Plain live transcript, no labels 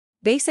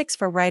Basics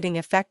for writing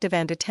effective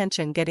and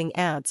attention-getting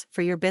ads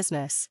for your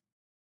business.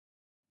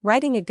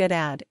 Writing a good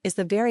ad is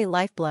the very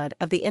lifeblood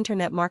of the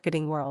internet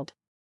marketing world.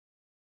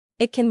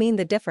 It can mean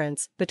the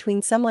difference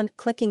between someone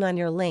clicking on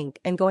your link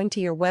and going to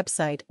your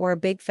website or a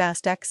big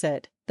fast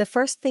exit. The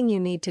first thing you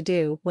need to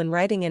do when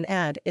writing an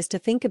ad is to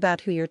think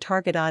about who your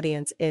target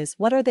audience is.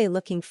 What are they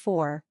looking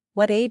for?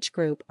 What age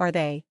group are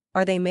they?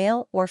 Are they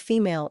male or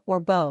female or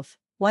both?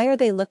 Why are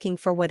they looking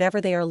for whatever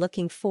they are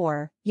looking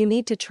for? You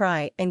need to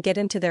try and get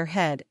into their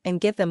head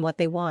and give them what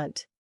they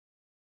want.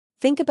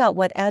 Think about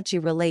what ads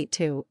you relate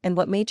to and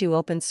what made you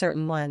open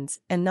certain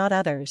ones and not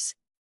others.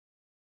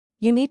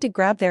 You need to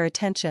grab their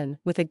attention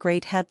with a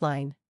great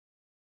headline.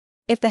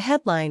 If the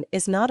headline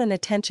is not an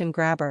attention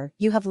grabber,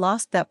 you have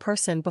lost that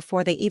person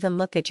before they even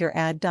look at your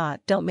ad.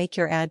 Don't make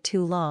your ad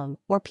too long,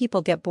 or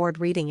people get bored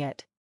reading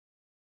it.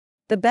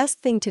 The best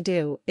thing to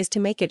do is to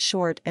make it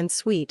short and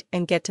sweet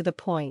and get to the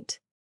point.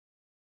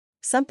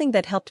 Something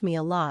that helped me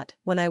a lot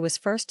when I was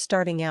first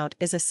starting out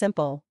is a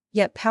simple,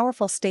 yet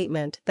powerful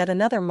statement that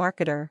another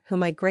marketer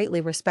whom I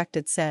greatly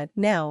respected said.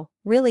 Now,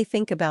 really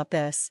think about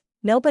this.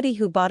 Nobody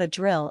who bought a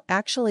drill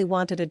actually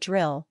wanted a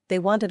drill, they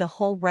wanted a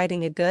hole.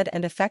 Writing a good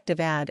and effective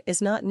ad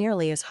is not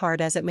nearly as hard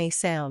as it may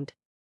sound.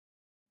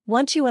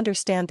 Once you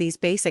understand these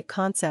basic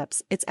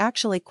concepts, it's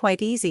actually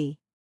quite easy.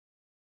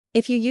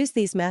 If you use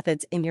these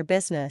methods in your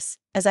business,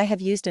 as I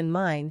have used in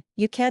mine,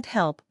 you can't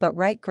help but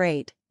write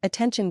great,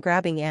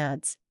 attention-grabbing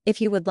ads. If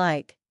you would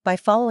like, by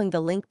following the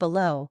link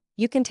below,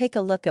 you can take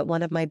a look at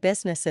one of my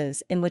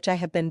businesses in which I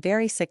have been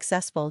very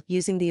successful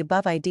using the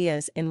above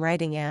ideas in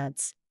writing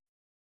ads.